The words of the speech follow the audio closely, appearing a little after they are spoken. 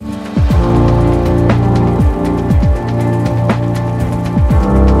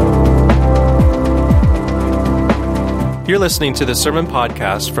You're listening to the Sermon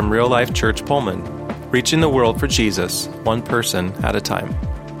Podcast from Real Life Church Pullman, reaching the world for Jesus, one person at a time.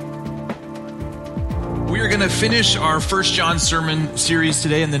 We are going to finish our 1 John sermon series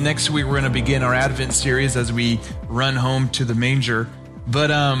today, and the next week we're going to begin our Advent series as we run home to the manger. But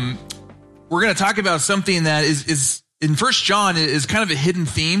we're going to talk about something that is in 1 John is kind of a hidden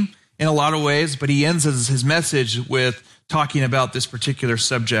theme in a lot of ways, but he ends his message with talking about this particular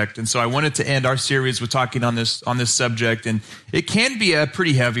subject. And so I wanted to end our series with talking on this subject, and it can be a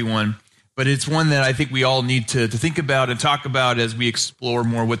pretty heavy one, but it's one that I think we all need to think about and talk about as we explore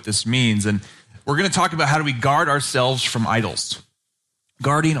more what this means. And we're going to talk about how do we guard ourselves from idols.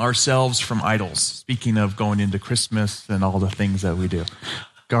 Guarding ourselves from idols. Speaking of going into Christmas and all the things that we do.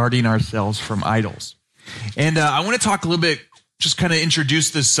 Guarding ourselves from idols. And I want to talk a little bit, just kind of introduce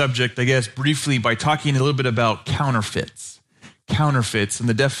this subject, I guess, briefly by talking a little bit about counterfeits. Counterfeits and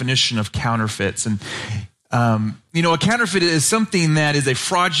the definition of counterfeits. And, a counterfeit is something that is a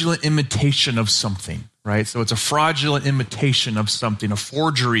fraudulent imitation of something, right? So it's a fraudulent imitation of something, a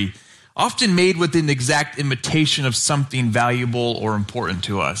forgery, often made with an exact imitation of something valuable or important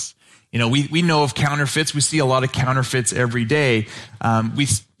to us. You know, we know of counterfeits. We see a lot of counterfeits every day.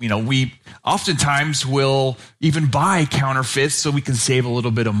 We oftentimes will even buy counterfeits so we can save a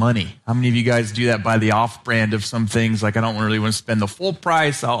little bit of money. How many of you guys do that? Buy the off-brand of some things? Like, I don't really want to spend the full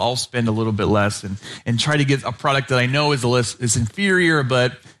price. I'll spend a little bit less and try to get a product that I know is inferior,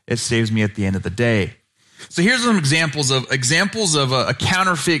 but it saves me at the end of the day. So here's some examples of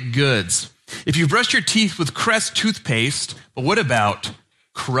counterfeit goods. If you brush your teeth with Crest toothpaste, but what about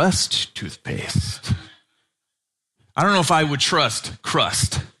Crust toothpaste? I don't know if I would trust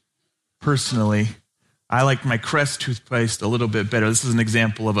Crust. Personally, I like my Crest toothpaste a little bit better. This is an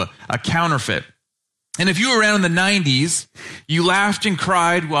example of a counterfeit. And if you were around in the 90s, you laughed and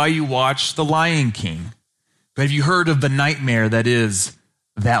cried while you watched The Lion King. But have you heard of the nightmare that is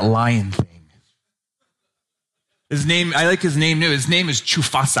that lion thing? I like his name new. His name is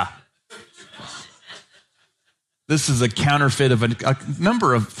Mufasa. This is a counterfeit of a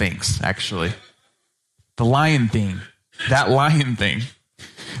number of things, actually. The lion thing. That lion thing.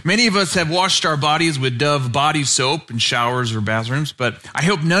 Many of us have washed our bodies with Dove body soap in showers or bathrooms, but I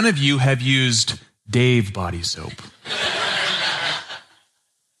hope none of you have used Dave body soap.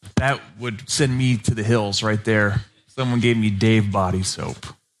 That would send me to the hills right there. Someone gave me Dave body soap.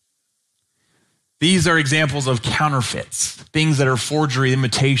 These are examples of counterfeits, things that are forgery,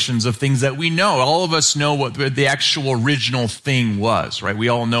 imitations of things that we know. All of us know what the actual original thing was, right? We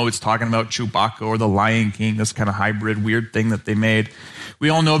all know it's talking about Chewbacca or the Lion King, this kind of hybrid weird thing that they made. We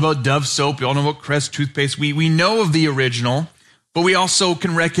all know about Dove soap. We all know about Crest toothpaste. We know of the original, but we also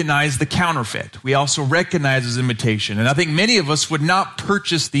can recognize the counterfeit. We also recognize its imitation. And I think many of us would not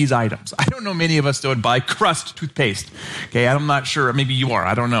purchase these items. I don't know many of us that would buy Crust toothpaste. Okay, I'm not sure. Maybe you are.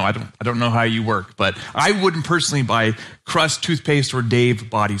 I don't know. I don't know how you work. But I wouldn't personally buy Crust toothpaste or Dave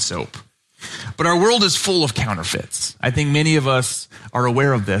body soap. But our world is full of counterfeits. I think many of us are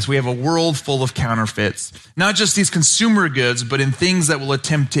aware of this. We have a world full of counterfeits. Not just these consumer goods, but in things that will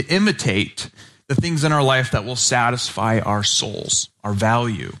attempt to imitate the things in our life that will satisfy our souls, our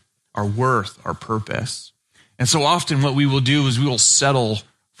value, our worth, our purpose. And so often what we will do is we will settle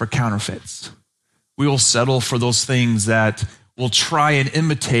for counterfeits. We will settle for those things that will try and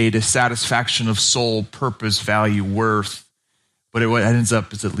imitate a satisfaction of soul, purpose, value, worth. But what ends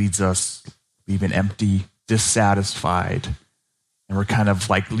up is it leads us leaving empty, dissatisfied. And we're kind of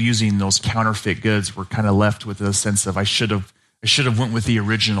like using those counterfeit goods. We're kind of left with a sense of I should have went with the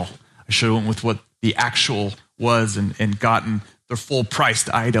original. I should have went with what the actual was and gotten the full priced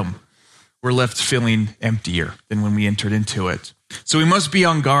item. We're left feeling emptier than when we entered into it. So we must be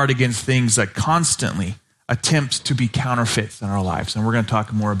on guard against things that constantly attempt to be counterfeits in our lives. And we're going to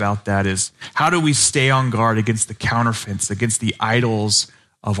talk more about that is how do we stay on guard against the counterfeits, against the idols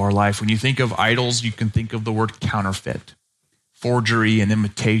of our life. When you think of idols, you can think of the word counterfeit, forgery and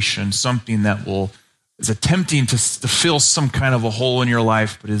imitation, something that is attempting to fill some kind of a hole in your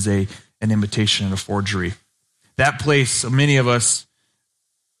life, but is an imitation and a forgery. That place many of us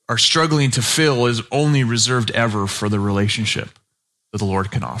are struggling to fill is only reserved ever for the relationship that the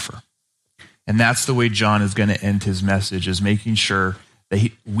Lord can offer. And that's the way John is going to end his message, is making sure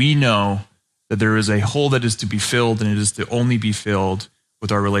that we know that there is a hole that is to be filled, and it is to only be filled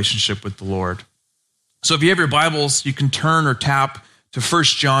with our relationship with the Lord. So if you have your Bibles, you can turn or tap to 1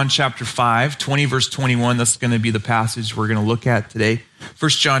 John chapter 5, 20 verse 21. That's going to be the passage we're going to look at today. 1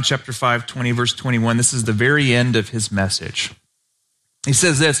 John chapter 5, 20 verse 21. This is the very end of his message. He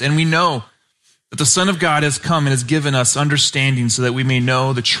says this, and we know that the Son of God has come and has given us understanding so that we may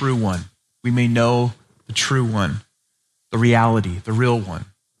know the true one. We may know the true one. the reality, the real one.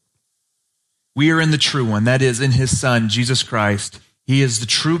 We are in the true one, that is, in his Son, Jesus Christ. He is the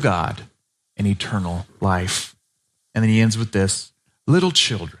true God and eternal life. And then he ends with this, little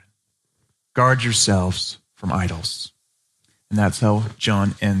children, guard yourselves from idols. And that's how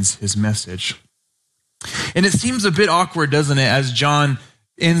John ends his message. And it seems a bit awkward, doesn't it? As John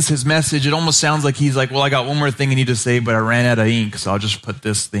ends his message, it almost sounds like he's like, well, I got one more thing I need to say, but I ran out of ink, so I'll just put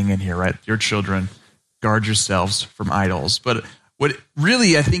this thing in here, right? Your children, guard yourselves from idols. But what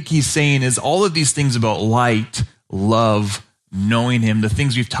really I think he's saying is all of these things about light, love, knowing him, the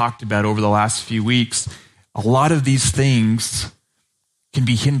things we've talked about over the last few weeks, a lot of these things can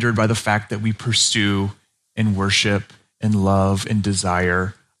be hindered by the fact that we pursue and worship and love and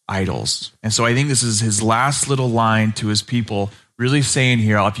desire idols. And so I think this is his last little line to his people, really saying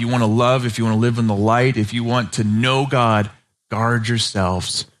here, if you want to love, if you want to live in the light, if you want to know God, guard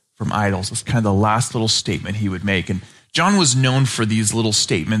yourselves from idols. That's kind of the last little statement he would make. And John was known for these little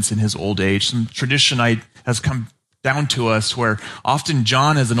statements in his old age. Some tradition has come down to us where often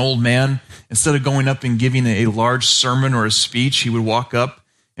John, as an old man, instead of going up and giving a large sermon or a speech, he would walk up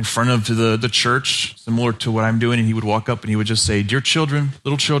in front of the church, similar to what I'm doing, and he would walk up and he would just say, dear children,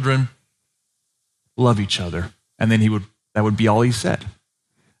 little children, love each other. And then that would be all he said.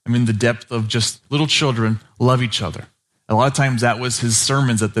 I mean, the depth of just little children, love each other. A lot of times that was his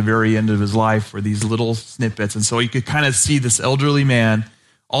sermons at the very end of his life, were these little snippets. And so you could kind of see this elderly man,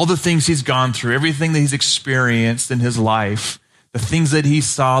 all the things he's gone through, everything that he's experienced in his life, the things that he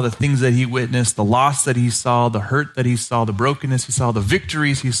saw, the things that he witnessed, the loss that he saw, the hurt that he saw, the brokenness he saw, the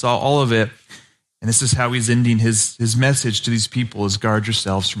victories he saw, all of it. And this is how he's ending his message to these people, is guard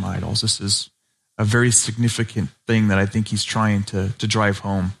yourselves from idols. This is a very significant thing that I think he's trying to drive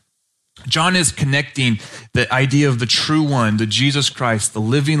home. John is connecting the idea of the true one, the Jesus Christ, the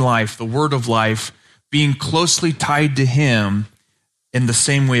living life, the word of life, being closely tied to him in the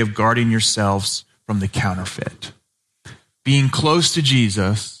same way of guarding yourselves from the counterfeit. Being close to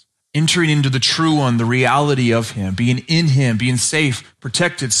Jesus, entering into the true one, the reality of him, being in him, being safe,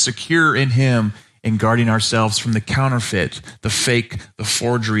 protected, secure in him, and guarding ourselves from the counterfeit, the fake, the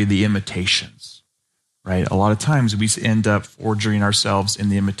forgery, the imitations. Right? A lot of times we end up forging ourselves in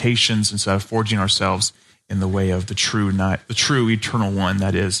the imitations instead of forging ourselves in the way of the true eternal one,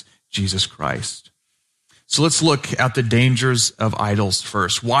 that is Jesus Christ. So let's look at the dangers of idols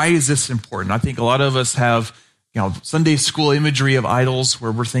first. Why is this important? I think a lot of us have, Sunday school imagery of idols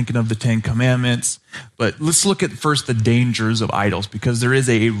where we're thinking of the Ten Commandments, but let's look at first the dangers of idols, because there is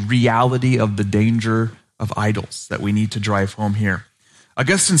a reality of the danger of idols that we need to drive home here.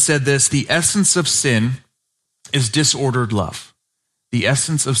 Augustine said this, the essence of sin is disordered love. The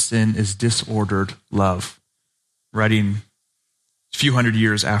essence of sin is disordered love. Writing a few hundred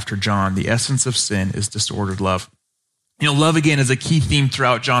years after John, the essence of sin is disordered love. Love again is a key theme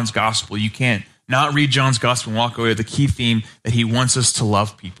throughout John's gospel. You can't not read John's gospel and walk away with the key theme that he wants us to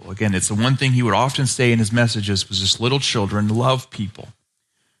love people. Again, it's the one thing he would often say in his messages was just little children, love people.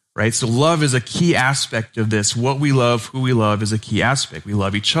 Right? So love is a key aspect of this. What we love, who we love is a key aspect. We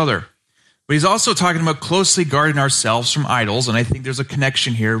love each other. But he's also talking about closely guarding ourselves from idols. And I think there's a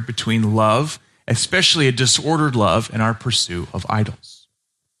connection here between love, especially a disordered love, and our pursuit of idols.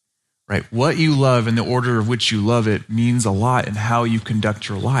 Right? What you love and the order of which you love it means a lot in how you conduct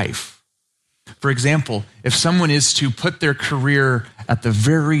your life. For example, if someone is to put their career at the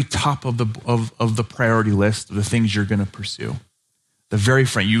very top of the priority list of the things you're going to pursue, the very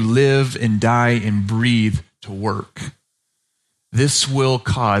front. You live and die and breathe to work. This will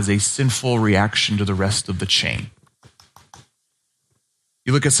cause a sinful reaction to the rest of the chain.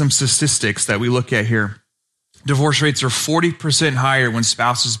 You look at some statistics that we look at here. Divorce rates are 40% higher when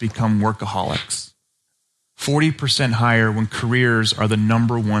spouses become workaholics. 40% higher when careers are the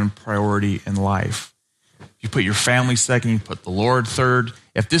number one priority in life. You put your family second, you put the Lord third.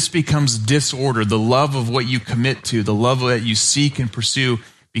 If this becomes disordered, the love of what you commit to, the love that you seek and pursue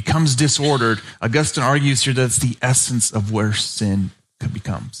becomes disordered, Augustine argues here that's the essence of where sin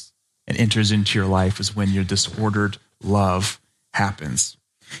becomes and enters into your life, is when your disordered love happens.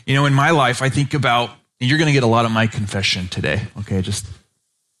 In my life, I think about, and you're going to get a lot of my confession today, okay? Just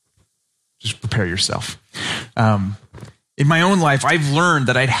prepare yourself. In my own life, I've learned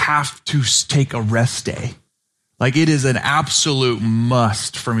that I'd have to take a rest day. Like, it is an absolute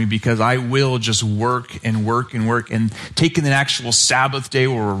must for me, because I will just work and work and work. And taking an actual Sabbath day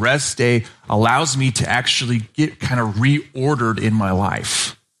or a rest day allows me to actually get kind of reordered in my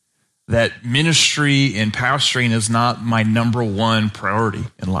life. That ministry and pastoring is not my number one priority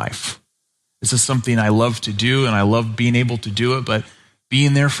in life. This is something I love to do, and I love being able to do it, but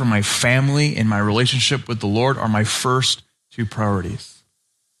being there for my family and my relationship with the Lord are my first two priorities.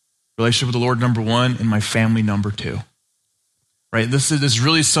 Relationship with the Lord, number one, and my family, number two. Right? This is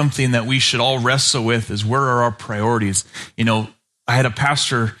really something that we should all wrestle with, is where are our priorities? You know, I had a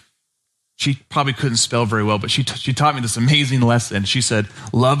pastor, she probably couldn't spell very well, but she taught me this amazing lesson. She said,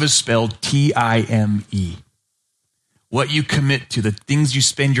 love is spelled T-I-M-E. What you commit to, the things you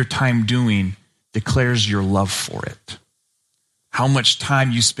spend your time doing, declares your love for it. How much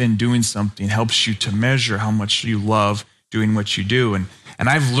time you spend doing something helps you to measure how much you love doing what you do. And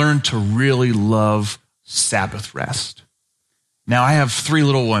I've learned to really love Sabbath rest. Now, I have 3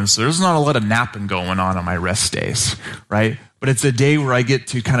 little ones, so there's not a lot of napping going on my rest days, right? But it's a day where I get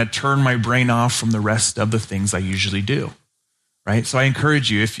to kind of turn my brain off from the rest of the things I usually do, right? So I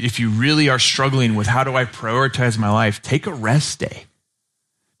encourage you, if you really are struggling with how do I prioritize my life, take a rest day.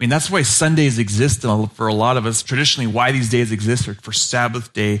 I mean, that's why Sundays exist for a lot of us. Traditionally, why these days exist are for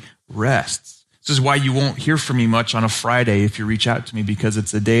Sabbath day rests. This is why you won't hear from me much on a Friday if you reach out to me, because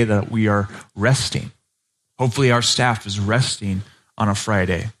it's a day that we are resting. Hopefully our staff is resting on a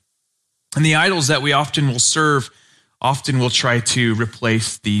Friday. And the idols that we often will serve often will try to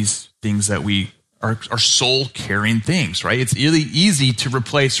replace these things that we are soul-carrying things, right? It's really easy to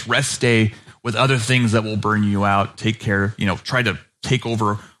replace rest day with other things that will burn you out, try to take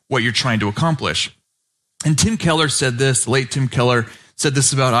over what you're trying to accomplish. And Tim Keller said this, the late Tim Keller said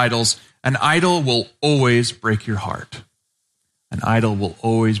this about idols: an idol will always break your heart. An idol will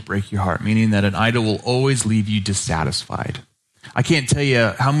always break your heart, meaning that an idol will always leave you dissatisfied. I can't tell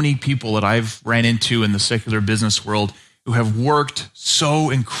you how many people that I've ran into in the secular business world who have worked so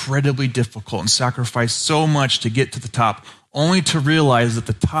incredibly difficult and sacrificed so much to get to the top, only to realize that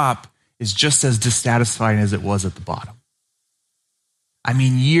the top is just as dissatisfying as it was at the bottom. I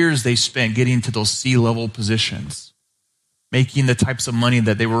mean, years they spent getting to those C-level positions, making the types of money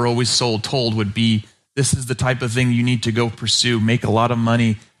that they were always told would be, this is the type of thing you need to go pursue, make a lot of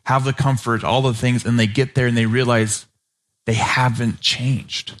money, have the comfort, all the things, and they get there and they realize they haven't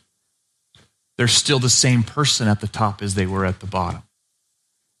changed. They're still the same person at the top as they were at the bottom.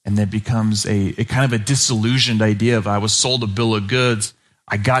 And that becomes a kind of a disillusioned idea of, I was sold a bill of goods,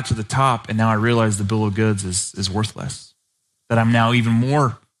 I got to the top, and now I realize the bill of goods is worthless. That I'm now even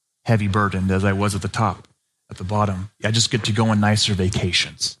more heavy burdened as I was at the top. At the bottom, I just get to go on nicer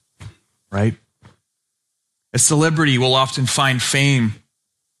vacations, right? A celebrity will often find fame,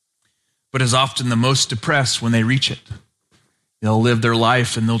 but is often the most depressed when they reach it. They'll live their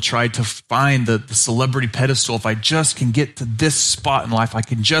life and they'll try to find the celebrity pedestal. If I just can get to this spot in life, I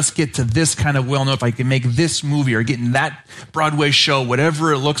can just get to this kind of well-known, if I can make this movie or get in that Broadway show,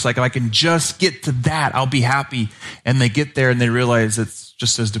 whatever it looks like, if I can just get to that, I'll be happy. And they get there and they realize it's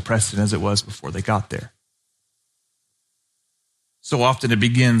just as depressing as it was before they got there. So often it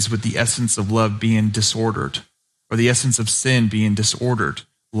begins with the essence of love being disordered, or the essence of sin being disordered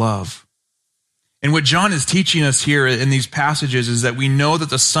love. And what John is teaching us here in these passages is that we know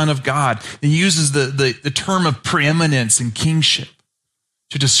that the Son of God, he uses the term of preeminence and kingship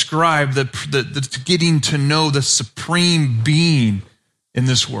to describe the getting to know the supreme being in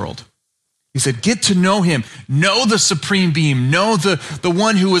this world. He said, get to know him, know the supreme being, know the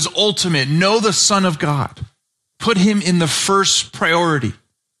one who is ultimate, know the Son of God. Put him in the first priority.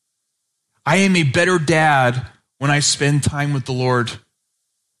 I am a better dad when I spend time with the Lord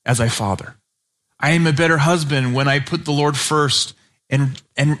as I father. I am a better husband when I put the Lord first and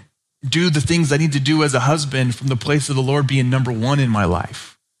do the things I need to do as a husband from the place of the Lord being number one in my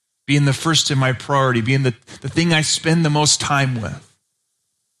life, being the first in my priority, being the thing I spend the most time with.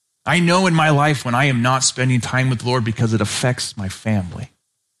 I know in my life when I am not spending time with the Lord because it affects my family.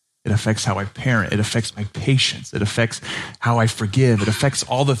 It affects how I parent. It affects my patience. It affects how I forgive. It affects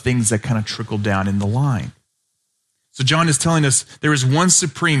all the things that kind of trickle down in the line. So John is telling us there is one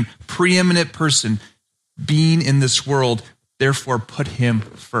supreme, preeminent person being in this world, therefore put him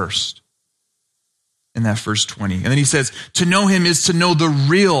first. In that verse 20. And then he says, to know him is to know the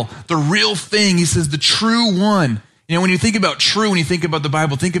real thing. He says, the true one. You know, when you think about true, when you think about the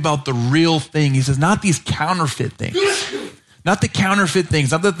Bible, think about the real thing. He says, not these counterfeit things. Not the counterfeit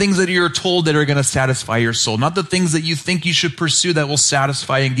things, not the things that you're told that are going to satisfy your soul, not the things that you think you should pursue that will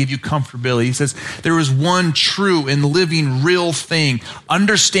satisfy and give you comfortability. He says there is one true and living real thing.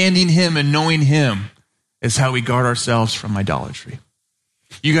 Understanding him and knowing him is how we guard ourselves from idolatry.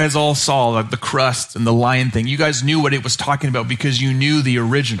 You guys all saw the crust and the lion thing. You guys knew what it was talking about because you knew the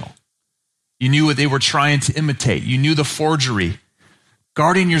original. You knew what they were trying to imitate. You knew the forgery.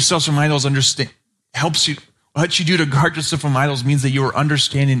 Guarding yourselves from idols helps you. What you do to guard yourself from idols means that you are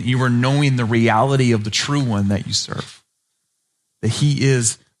understanding, you are knowing the reality of the true one that you serve. That he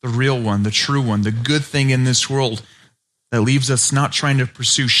is the real one, the true one, the good thing in this world. that leaves us not trying to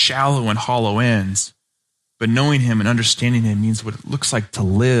pursue shallow and hollow ends, but knowing him and understanding him means what it looks like to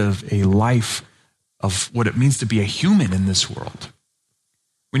live a life of what it means to be a human in this world.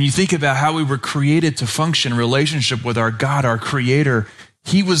 When you think about how we were created to function in relationship with our God, our Creator,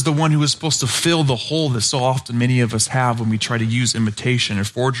 he was the one who was supposed to fill the hole that so often many of us have when we try to use imitation or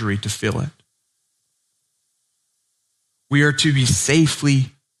forgery to fill it. We are to be safely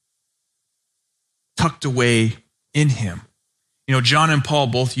tucked away in him. You know, John and Paul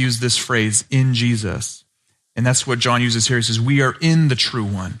both use this phrase, in Jesus. And that's what John uses here. He says, we are in the true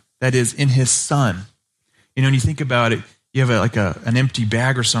one. That is, in his Son. You know, when you think about it, you have an empty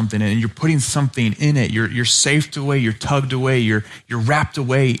bag or something, and you're putting something in it. You're safed away, you're tugged away, you're wrapped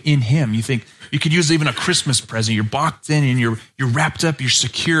away in him. You think you could use even a Christmas present. You're boxed in and you're wrapped up, you're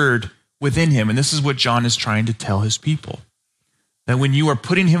secured within him. And this is what John is trying to tell his people. That when you are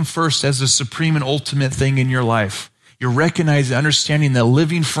putting him first as the supreme and ultimate thing in your life, you're recognizing, understanding that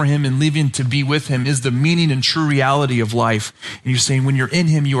living for him and living to be with him is the meaning and true reality of life. And you're saying when you're in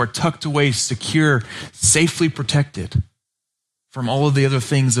him, you are tucked away, secure, safely protected from all of the other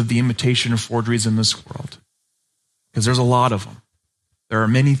things of the imitation or forgeries in this world. Because there's a lot of them. There are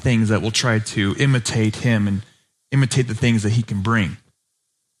many things that will try to imitate him and imitate the things that he can bring.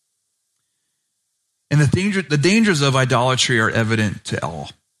 And the dangers of idolatry are evident to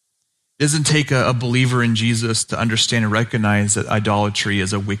all. It doesn't take a believer in Jesus to understand and recognize that idolatry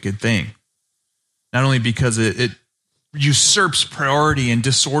is a wicked thing. Not only because it usurps priority and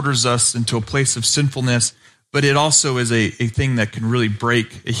disorders us into a place of sinfulness, but it also is a thing that can really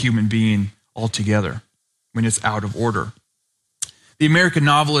break a human being altogether when it's out of order. The American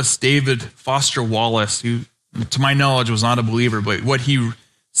novelist David Foster Wallace, who to my knowledge was not a believer, but what he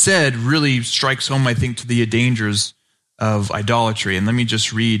said really strikes home, I think, to the dangers of idolatry. And let me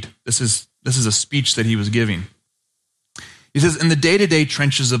just read. This is a speech that he was giving. He says, in the day-to-day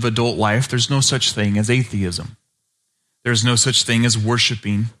trenches of adult life, there's no such thing as atheism. There's no such thing as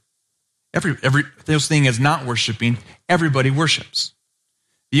worshiping. There's thing as not worshiping. Everybody worships.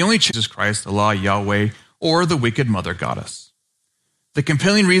 The only change is Christ, Allah, Yahweh, or the wicked mother goddess. The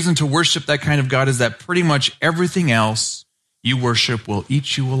compelling reason to worship that kind of God is that pretty much everything else you worship will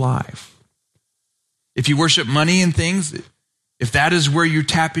eat you alive. If you worship money and things, if that is where you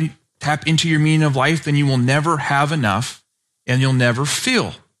tap into your meaning of life, then you will never have enough and you'll never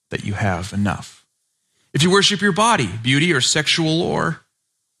feel that you have enough. If you worship your body, beauty, or sexual lore,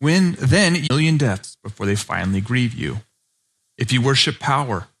 then a million deaths before they finally grieve you. If you worship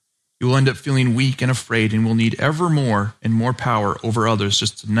power, you will end up feeling weak and afraid and will need ever more and more power over others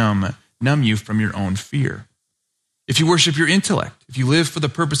just to numb you from your own fear. If you worship your intellect, if you live for the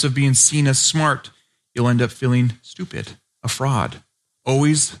purpose of being seen as smart, you'll end up feeling stupid, a fraud,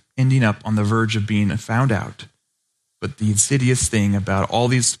 always ending up on the verge of being found out. But the insidious thing about all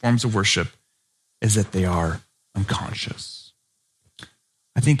these forms of worship is that they are unconscious.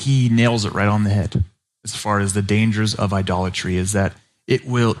 I think he nails it right on the head as far as the dangers of idolatry is that it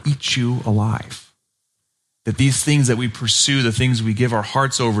will eat you alive. That these things that we pursue, the things we give our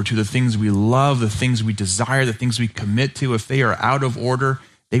hearts over to, the things we love, the things we desire, the things we commit to, if they are out of order,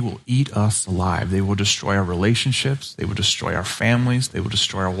 they will eat us alive. They will destroy our relationships. They will destroy our families. They will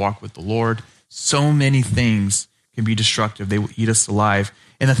destroy our walk with the Lord. So many things can be destructive. They will eat us alive.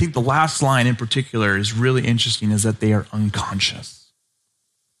 And I think the last line in particular is really interesting, is that they are unconscious.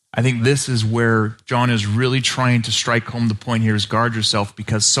 I think this is where John is really trying to strike home the point here is guard yourself,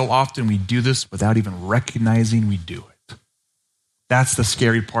 because so often we do this without even recognizing we do it. That's the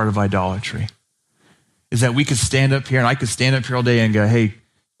scary part of idolatry, is that we could stand up here, and I could stand up here all day and go, hey,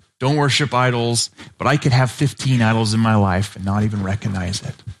 don't worship idols, but I could have 15 idols in my life and not even recognize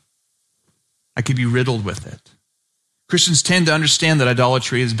it. I could be riddled with it. Christians tend to understand that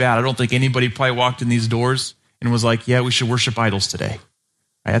idolatry is bad. I don't think anybody probably walked in these doors and was like, yeah, we should worship idols today.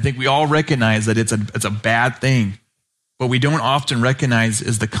 I think we all recognize that it's a bad thing. What we don't often recognize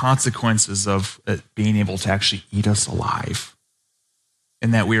is the consequences of it being able to actually eat us alive,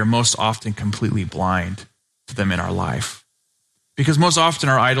 and that we are most often completely blind to them in our life. Because most often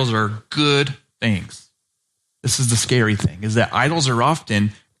our idols are good things. This is the scary thing, is that idols are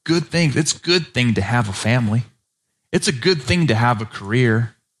often good things. It's a good thing to have a family. It's a good thing to have a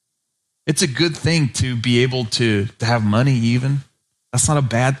career. It's a good thing to be able to have money even. That's not a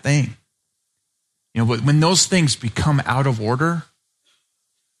bad thing. You know, but when those things become out of order,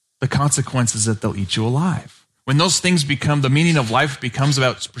 the consequence is that they'll eat you alive. When those things become, the meaning of life becomes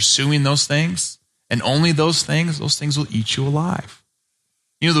about pursuing those things, and only those things will eat you alive.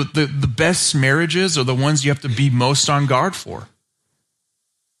 You know, the best marriages are the ones you have to be most on guard for.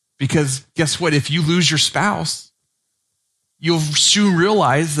 Because guess what? If you lose your spouse, you'll soon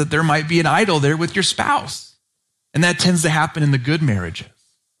realize that there might be an idol there with your spouse. And that tends to happen in the good marriages.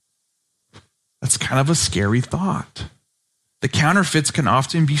 That's kind of a scary thought. The counterfeits can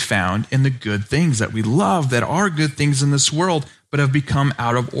often be found in the good things that we love, that are good things in this world, but have become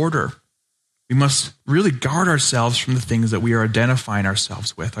out of order. We must really guard ourselves from the things that we are identifying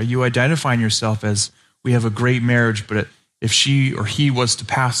ourselves with. Are you identifying yourself as, we have a great marriage, but if she or he was to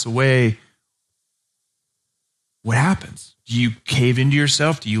pass away, what happens? Do you cave into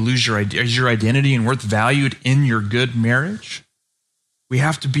yourself? Do you lose is your identity and worth valued in your good marriage? We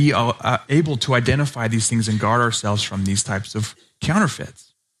have to be able to identify these things and guard ourselves from these types of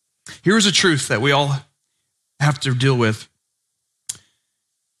counterfeits. Here's a truth that we all have to deal with.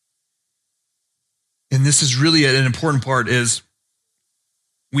 And this is really an important part, is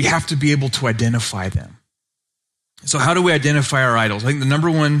we have to be able to identify them. So how do we identify our idols? I think the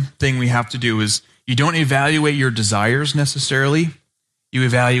number one thing we have to do is, you don't evaluate your desires necessarily, you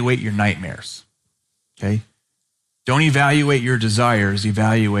evaluate your nightmares. Okay? Don't evaluate your desires,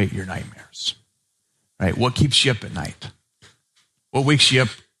 evaluate your nightmares. Right? What keeps you up at night? What wakes you up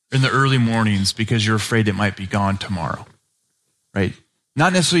in the early mornings because you're afraid it might be gone tomorrow? Right?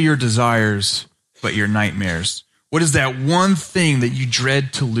 Not necessarily your desires, but your nightmares. What is that one thing that you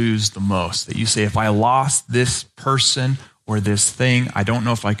dread to lose the most? That you say, if I lost this person or this thing, I don't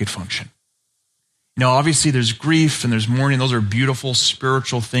know if I could function. You know, obviously there's grief and there's mourning. Those are beautiful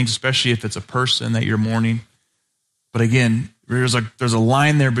spiritual things, especially if it's a person that you're mourning. But again, there's a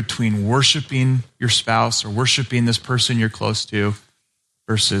line there between worshiping your spouse or worshiping this person you're close to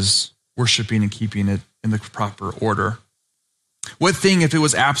versus worshiping and keeping it in the proper order. What thing, if it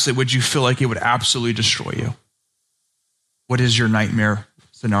was absent, would you feel like it would absolutely destroy you? What is your nightmare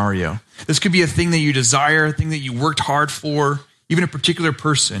scenario? This could be a thing that you desire, a thing that you worked hard for, even a particular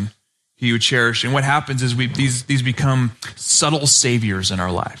person who you cherish. And what happens is these become subtle saviors in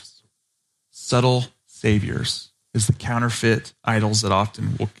our lives. Subtle saviors is the counterfeit idols that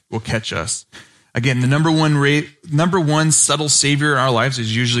often will catch us. Again, the number one subtle savior in our lives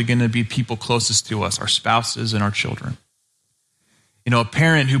is usually going to be people closest to us, our spouses and our children. You know, a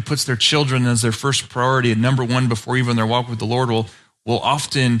parent who puts their children as their first priority and number one before even their walk with the Lord will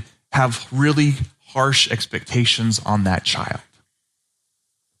often have really harsh expectations on that child.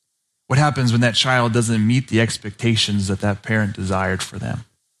 What happens when that child doesn't meet the expectations that that parent desired for them?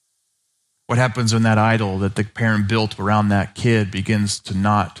 What happens when that idol that the parent built around that kid begins to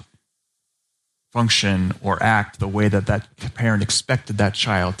not function or act the way that that parent expected that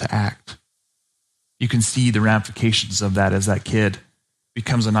child to act? You can see the ramifications of that as that kid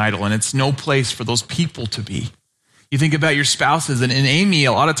becomes an idol, and it's no place for those people to be. You think about your spouses, and in Amy,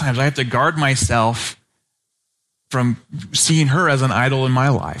 a lot of times I have to guard myself from seeing her as an idol in my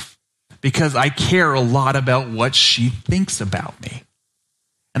life because I care a lot about what she thinks about me.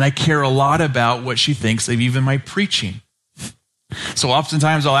 And I care a lot about what she thinks of even my preaching. So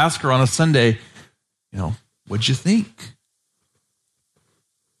oftentimes I'll ask her on a Sunday, what'd you think?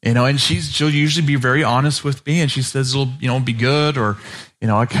 And she'll usually be very honest with me, and she says it'll, be good, or,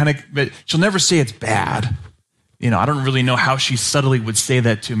 but she'll never say it's bad. I don't really know how she subtly would say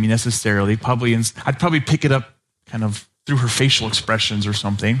that to me necessarily. I'd probably pick it up kind of through her facial expressions or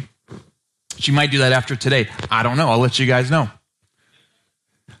something. She might do that after today. I don't know. I'll let you guys know.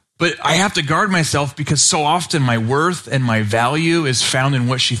 But I have to guard myself because so often my worth and my value is found in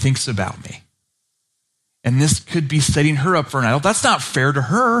what she thinks about me. And this could be setting her up for an idol. That's not fair to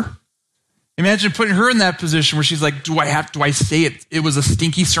her. Imagine putting her in that position where she's like, do I say it was a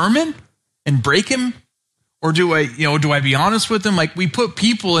stinky sermon and break him? Or do I be honest with them? Like, we put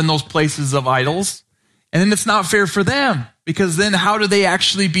people in those places of idols, and then it's not fair for them, because then how do they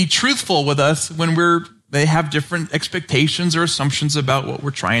actually be truthful with us when they have different expectations or assumptions about what we're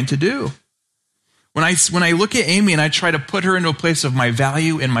trying to do? When I look at Amy and I try to put her into a place of my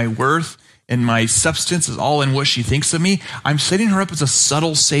value and my worth and my substance is all in what she thinks of me, I'm setting her up as a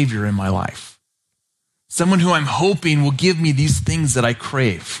subtle savior in my life. Someone who I'm hoping will give me these things that I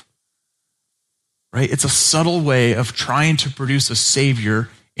crave. Right? It's a subtle way of trying to produce a savior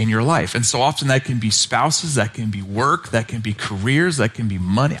in your life. And so often that can be spouses, that can be work, that can be careers, that can be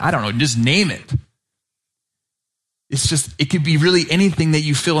money. I don't know, just name it. It could be really anything that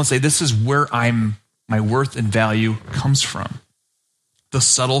you feel and say, this is where my worth and value comes from. The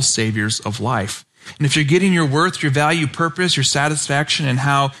subtle saviors of life. And if you're getting your worth, your value, purpose, your satisfaction, and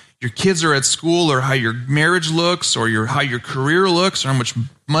how your kids are at school, or how your marriage looks, or how your career looks, or how much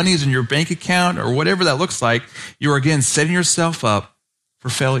money is in your bank account, or whatever that looks like, you're again setting yourself up for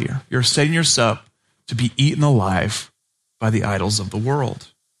failure. You're setting yourself up to be eaten alive by the idols of the world.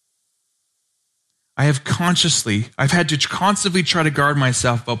 I've had to constantly try to guard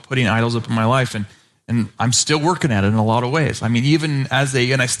myself about putting idols up in my life, and I'm still working at it in a lot of ways. I mean, even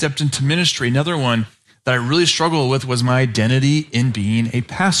and I stepped into ministry, another one that I really struggled with was my identity in being a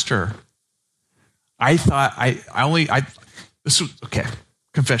pastor. I thought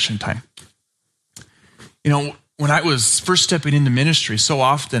confession time. When I was first stepping into ministry, so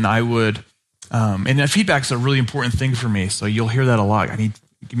often I would, and feedback's a really important thing for me, so you'll hear that a lot.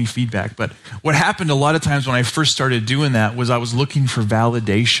 Give me feedback. But what happened a lot of times when I first started doing that was I was looking for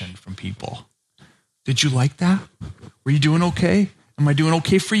validation from people. Did you like that? Were you doing okay? Am I doing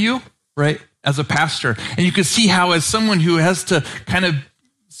okay for you? Right? As a pastor. And you can see how as someone who has to kind of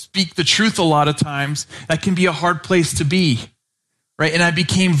speak the truth a lot of times, that can be a hard place to be. Right? And I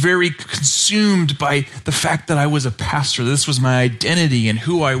became very consumed by the fact that I was a pastor. This was my identity and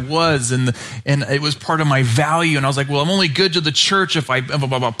who I was, and it was part of my value. And I was like, well, I'm only good to the church if I'm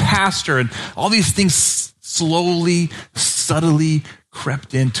a pastor. And all these things slowly, subtly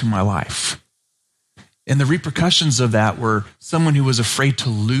crept into my life. And the repercussions of that were someone who was afraid to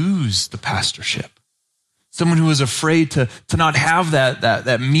lose the pastorship. Someone who was afraid to not have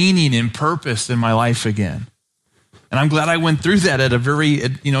that meaning and purpose in my life again. And I'm glad I went through that at in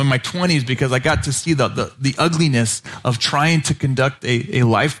my 20s, because I got to see the ugliness of trying to conduct a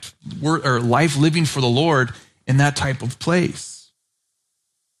life living for the Lord in that type of place.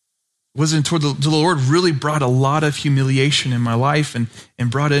 It wasn't until the Lord really brought a lot of humiliation in my life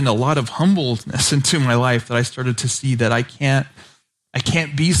and brought in a lot of humbleness into my life that I started to see that I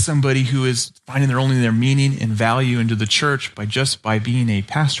can't be somebody who is finding their meaning and value into the church by being a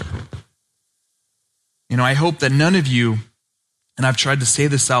pastor. I hope that none of you, and I've tried to say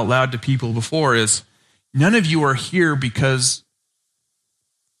this out loud to people before, is none of you are here because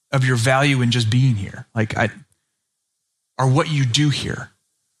of your value in just being here, or what you do here.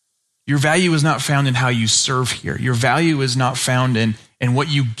 Your value is not found in how you serve here. Your value is not found in what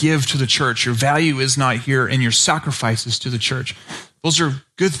you give to the church. Your value is not here in your sacrifices to the church. Those are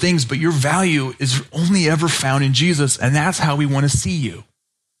good things, but your value is only ever found in Jesus, and that's how we want to see you.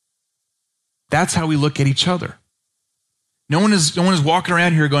 That's how we look at each other. No one is walking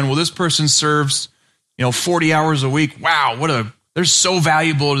around here going, well, this person serves, 40 hours a week. Wow, they're so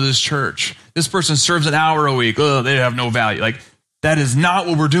valuable to this church. This person serves an hour a week. Oh, they have no value. That is not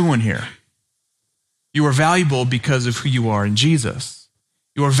what we're doing here. You are valuable because of who you are in Jesus.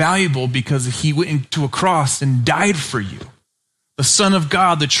 You are valuable because he went to a cross and died for you. The Son of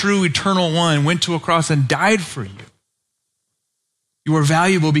God, the true eternal one, went to a cross and died for you. You are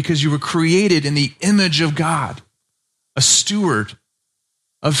valuable because you were created in the image of God, a steward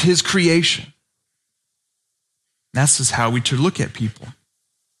of his creation. And that's just how we should look at people.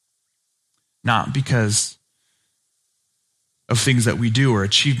 Not because of things that we do or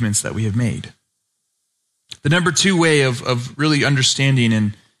achievements that we have made. The number 2 way of really understanding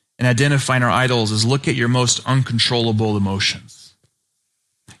and identifying our idols is look at your most uncontrollable emotions.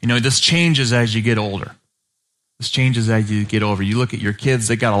 This changes as you get older. This changes as you get older. You look at your kids,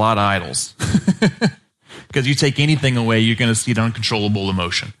 they got a lot of idols. Because you take anything away, you're going to see an uncontrollable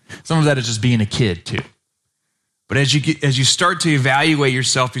emotion. Some of that is just being a kid too. But as you start to evaluate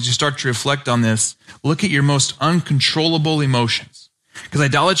yourself, as you start to reflect on this, look at your most uncontrollable emotions. Because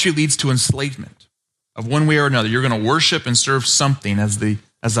idolatry leads to enslavement of one way or another. You're going to worship and serve something, as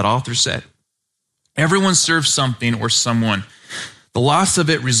that author said. Everyone serves something or someone. The loss of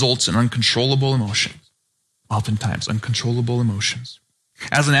it results in uncontrollable emotions. Oftentimes, uncontrollable emotions.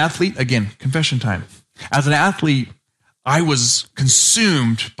 As an athlete, again, confession time. As an athlete, I was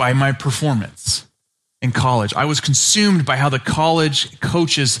consumed by my performance in college. I was consumed by how the college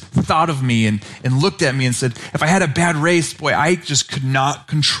coaches thought of me and looked at me and said, if I had a bad race, boy, I just could not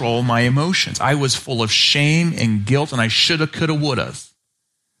control my emotions. I was full of shame and guilt, and I shoulda, coulda, woulda.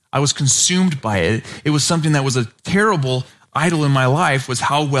 I was consumed by it. It was something that was a terrible idol in my life, was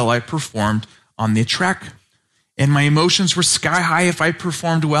how well I performed on the track. And my emotions were sky high if I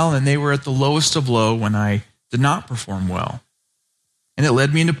performed well, and they were at the lowest of low when I did not perform well. And it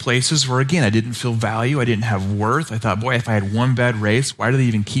led me into places where, again, I didn't feel value. I didn't have worth. I thought, boy, if I had one bad race, why do they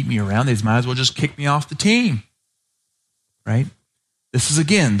even keep me around? They might as well just kick me off the team, right? This is,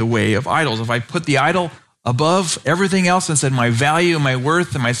 again, the way of idols. If I put the idol above everything else and said my value and my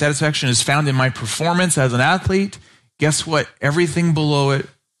worth and my satisfaction is found in my performance as an athlete, guess what? Everything below it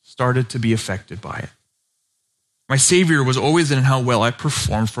started to be affected by it. My Savior was always in how well I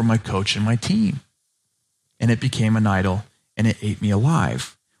performed for my coach and my team. And it became an idol, and it ate me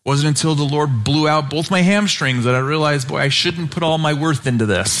alive. It wasn't until the Lord blew out both my hamstrings that I realized, boy, I shouldn't put all my worth into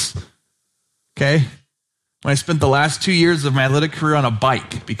this. Okay? When I spent the last 2 years of my athletic career on a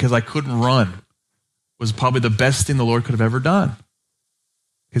bike because I couldn't run. was probably the best thing the Lord could have ever done,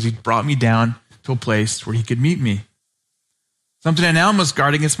 because he brought me down to a place where he could meet me. Something I now must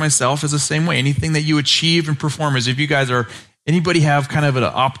guard against myself is the same way. Anything that you achieve and perform, as if you guys are, anybody have kind of an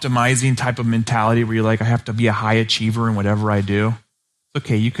optimizing type of mentality where you're like, I have to be a high achiever in whatever I do? It's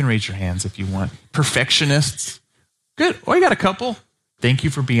okay, you can raise your hands if you want. Perfectionists? Good. Oh, I got a couple. Thank you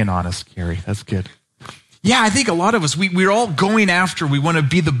for being honest, Carrie. That's good. Yeah, I think a lot of us, we're all going after, we want to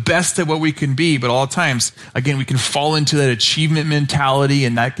be the best at what we can be, but all the times, again, we can fall into that achievement mentality,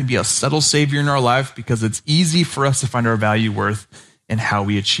 and that can be a subtle savior in our life because it's easy for us to find our value worth in how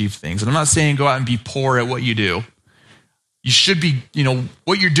we achieve things. And I'm not saying go out and be poor at what you do. You should be,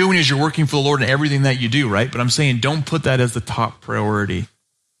 what you're doing is you're working for the Lord in everything that you do, right? But I'm saying don't put that as the top priority.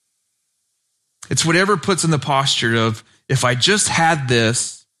 It's whatever puts in the posture of, if I just had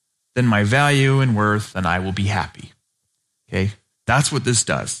this, then my value and worth, and I will be happy. Okay? That's what this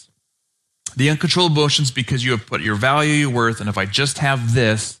does. The uncontrollable emotions, because you have put your value, your worth, and if I just have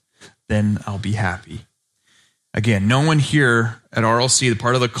this, then I'll be happy. Again, no one here at RLC, the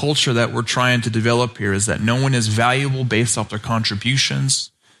part of the culture that we're trying to develop here is that no one is valuable based off their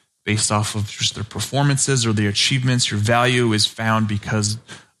contributions, based off of just their performances or their achievements. Your value is found because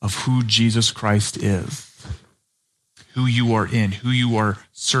of who Jesus Christ is. Who you are in, who you are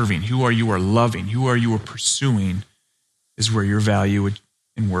serving, who you are loving, who you are pursuing is where your value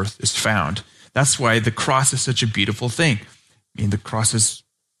and worth is found. That's why the cross is such a beautiful thing. I mean, the cross is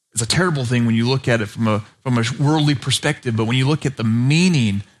a terrible thing when you look at it from a worldly perspective, but when you look at the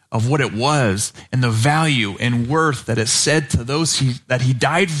meaning of what it was and the value and worth that it said to those that he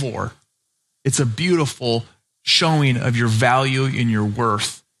died for, it's a beautiful showing of your value and your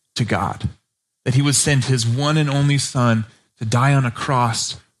worth to God. That he would send his one and only son to die on a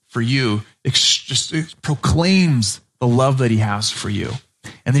cross for you. It proclaims the love that he has for you.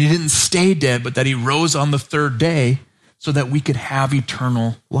 And that he didn't stay dead, but that he rose on the third day so that we could have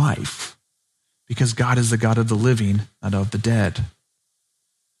eternal life. Because God is the God of the living, not of the dead.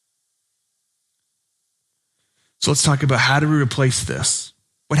 So let's talk about how do we replace this?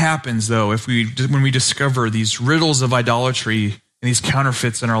 What happens, though, when we discover these riddles of idolatry and these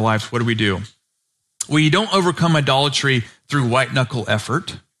counterfeits in our lives? What do? Well, you don't overcome idolatry through white-knuckle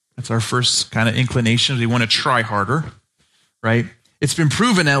effort. That's our first kind of inclination. We want to try harder, right? It's been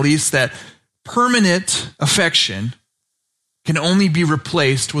proven, at least, that permanent affection can only be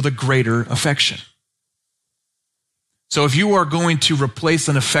replaced with a greater affection. So if you are going to replace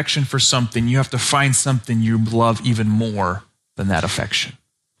an affection for something, you have to find something you love even more than that affection.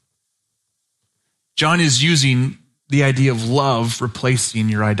 John is using the idea of love replacing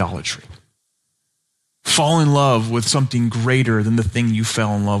your idolatry. Fall in love with something greater than the thing you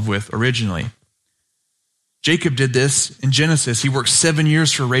fell in love with originally. Jacob did this in Genesis. He worked 7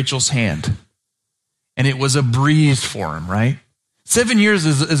 years for Rachel's hand, and it was a breeze for him, right? 7 years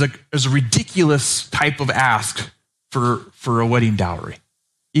is a ridiculous type of ask for a wedding dowry.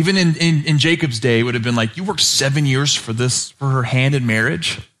 Even in Jacob's day, it would have been like, you worked 7 years for her hand in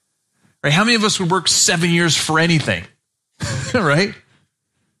marriage? Right? How many of us would work 7 years for anything? Right?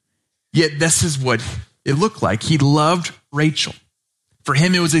 Yet this is what it looked like. He loved Rachel. For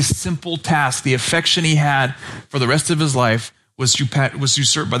him, it was a simple task. The affection he had for the rest of his life was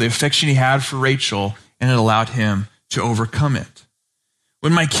usurped by the affection he had for Rachel, and it allowed him to overcome it.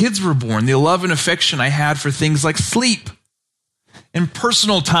 When my kids were born, the love and affection I had for things like sleep and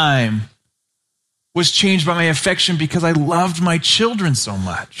personal time was changed by my affection because I loved my children so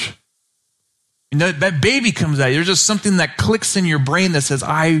much. That baby comes out. There's just something that clicks in your brain that says,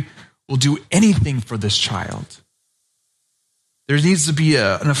 I will do anything for this child. There needs to be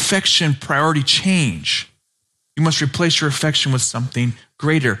an affection priority change. You must replace your affection with something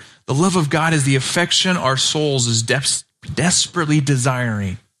greater. The love of God is the affection our souls is desperately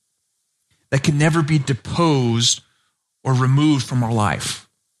desiring that can never be deposed or removed from our life.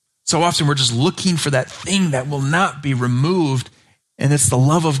 So often we're just looking for that thing that will not be removed, and it's the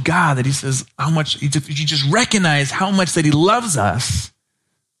love of God that he says, if you just recognize how much that he loves us,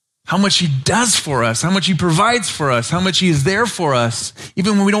 how much he does for us, how much he provides for us, how much he is there for us.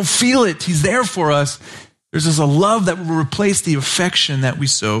 Even when we don't feel it, he's there for us. There's just a love that will replace the affection that we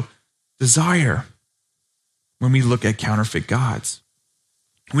so desire when we look at counterfeit gods.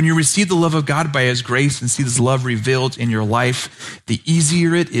 When you receive the love of God by his grace and see this love revealed in your life, the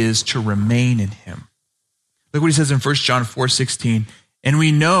easier it is to remain in him. Look what he says in 1 John 4:16. And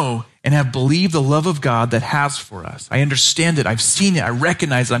we know and have believed the love of God that has for us. I understand it. I've seen it. I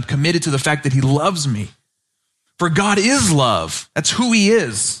recognize it. I'm committed to the fact that he loves me. For God is love. That's who he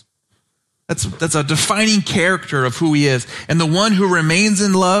is. That's a defining character of who he is. And the one who remains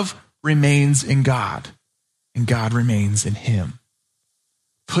in love remains in God, and God remains in him.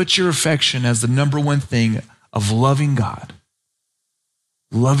 Put your affection as the number one thing of loving God,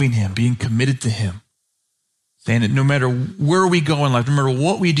 loving him, being committed to him, saying that no matter where we go in life, no matter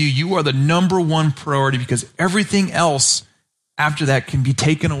what we do, you are the number one priority, because everything else after that can be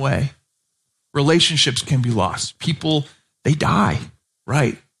taken away. Relationships can be lost. People, they die,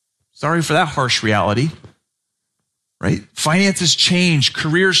 right? Sorry for that harsh reality, right? Finances change,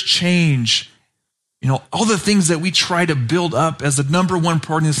 careers change. All the things that we try to build up as the number one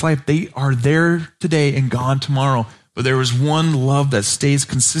priority in this life, they are there today and gone tomorrow. But there is one love that stays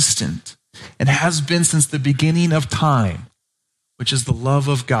consistent and has been since the beginning of time, which is the love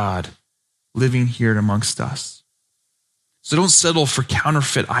of God living here amongst us. So don't settle for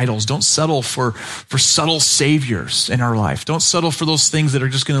counterfeit idols. Don't settle for subtle saviors in our life. Don't settle for those things that are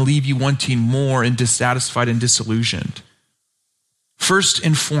just going to leave you wanting more and dissatisfied and disillusioned. First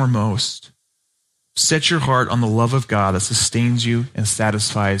and foremost, set your heart on the love of God that sustains you and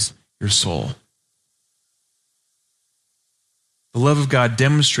satisfies your soul. The love of God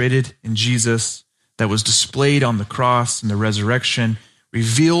demonstrated in Jesus, that was displayed on the cross and the resurrection,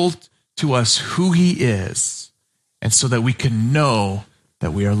 revealed to us who he is, and so that we can know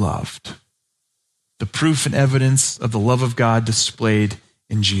that we are loved. The proof and evidence of the love of God displayed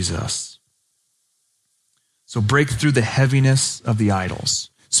in Jesus. So break through the heaviness of the idols.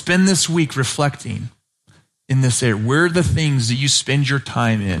 Spend this week reflecting in this area. Where are the things that you spend your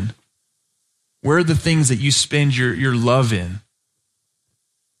time in? Where are the things that you spend your love in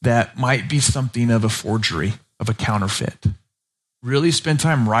that might be something of a forgery, of a counterfeit? Really spend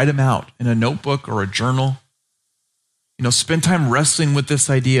time, write them out in a notebook or a journal. Spend time wrestling with this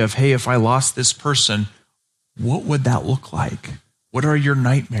idea of, hey, if I lost this person, what would that look like? What are your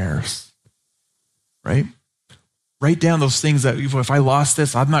nightmares? Right? Write down those things that if I lost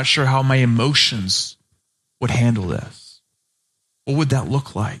this, I'm not sure how my emotions would handle this. What would that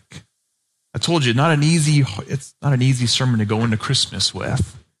look like? I told you, it's not an easy sermon to go into Christmas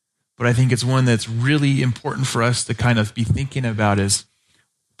with, but I think it's one that's really important for us to kind of be thinking about is,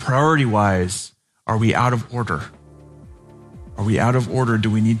 priority-wise, are we out of order? Are we out of order? Do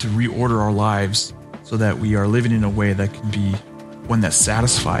we need to reorder our lives so that we are living in a way that can be one that's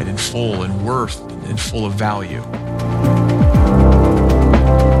satisfied and full and worth and full of value?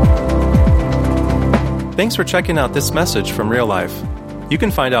 Thanks for checking out this message from Real Life. You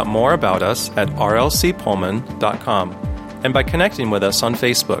can find out more about us at rlcpullman.com and by connecting with us on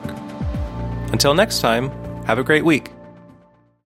Facebook. Until next time, have a great week.